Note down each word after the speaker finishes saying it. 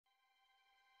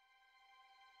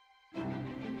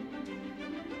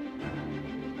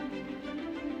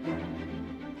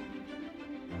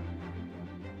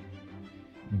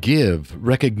Give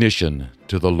recognition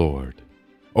to the Lord.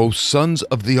 O sons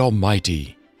of the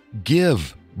Almighty,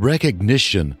 give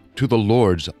recognition to the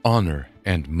Lord's honor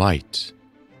and might.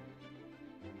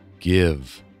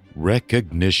 Give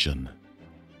recognition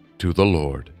to the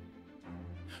Lord,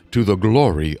 to the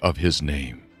glory of His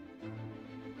name.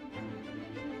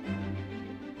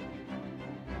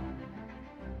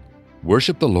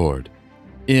 Worship the Lord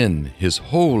in His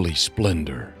holy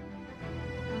splendor.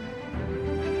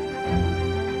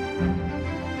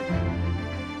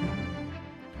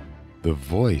 The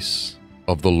voice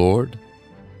of the Lord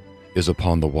is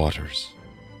upon the waters.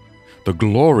 The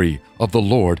glory of the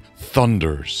Lord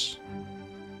thunders.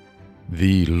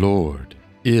 The Lord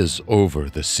is over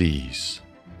the seas.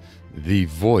 The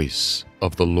voice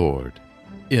of the Lord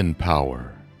in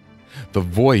power. The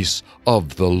voice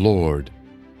of the Lord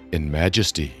in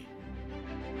majesty.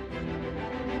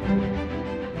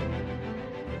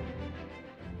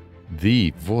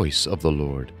 The voice of the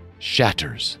Lord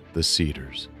shatters the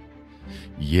cedars.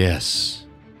 Yes,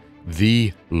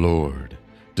 the Lord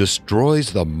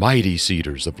destroys the mighty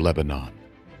cedars of Lebanon.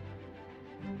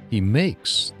 He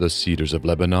makes the cedars of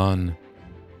Lebanon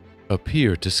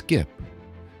appear to skip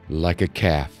like a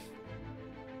calf,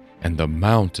 and the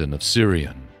mountain of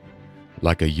Syrian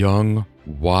like a young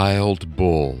wild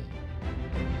bull.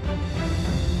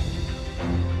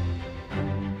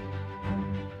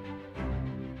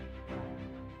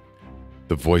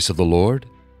 The voice of the Lord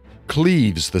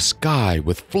cleaves the sky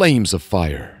with flames of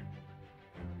fire.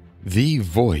 The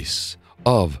voice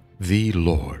of the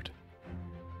Lord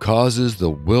causes the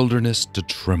wilderness to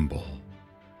tremble.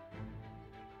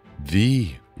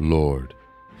 The Lord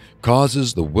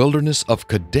causes the wilderness of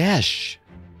Kadesh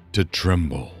to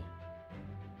tremble.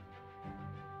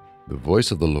 The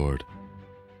voice of the Lord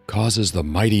causes the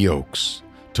mighty oaks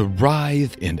to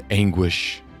writhe in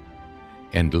anguish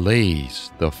and lays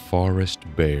the forest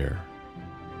bare.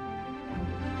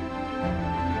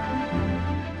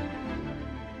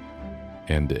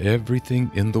 And everything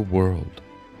in the world,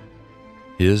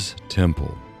 His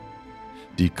temple,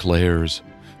 declares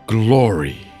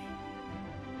glory.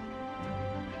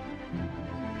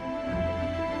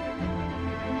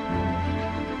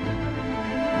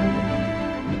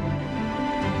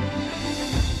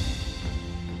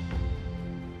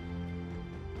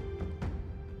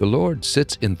 The Lord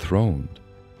sits enthroned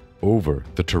over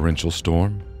the torrential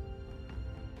storm,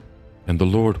 and the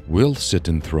Lord will sit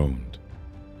enthroned,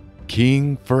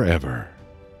 King forever.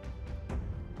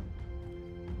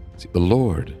 See, the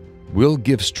Lord will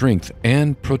give strength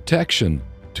and protection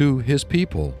to His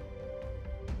people.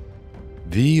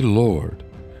 The Lord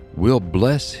will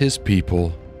bless His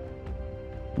people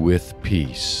with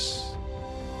peace.